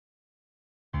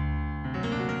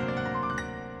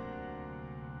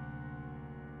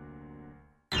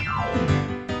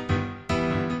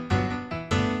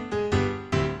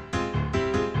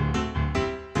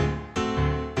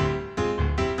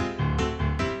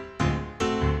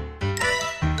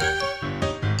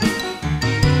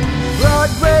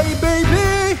Broadway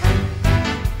baby,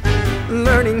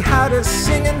 learning how to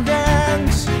sing and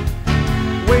dance,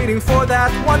 waiting for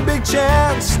that one big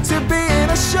chance to be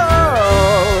in a show.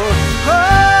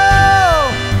 Oh,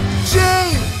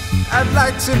 gee, I'd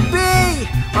like to be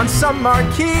on some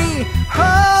marquee.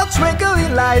 Oh,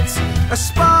 twinkling lights, a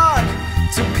spark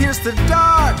to pierce the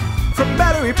dark, from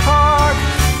Battery Park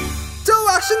to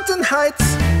Washington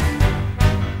Heights.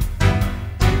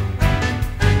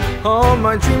 All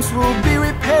my dreams will be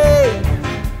repaid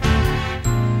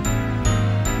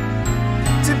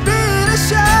to be in a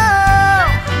show.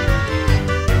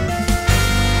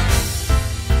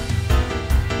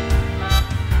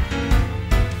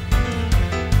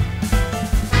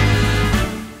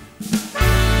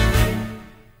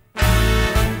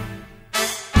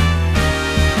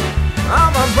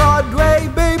 I'm a Broadway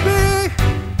baby.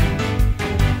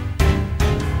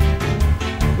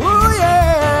 Ooh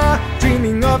yeah,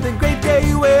 dreaming of the great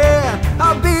day where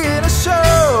I'll be in a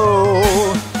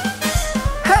show.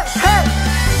 Hey, hey!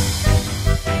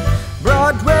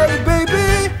 Broadway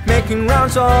baby, making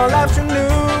rounds all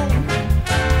afternoon,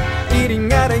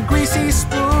 eating at a greasy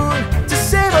spoon to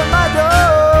save up my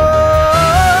dough.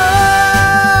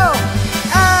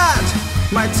 At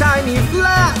my tiny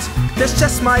flat, there's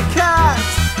just my cat.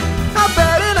 I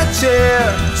bed in a chair,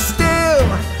 still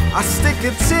I stick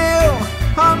it till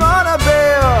I'm on a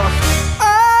bill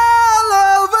all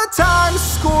over Times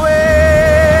Square.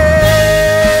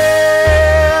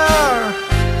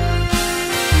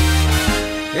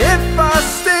 If I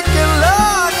stick it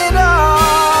long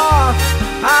enough,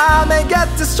 I may get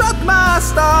to strut my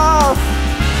stuff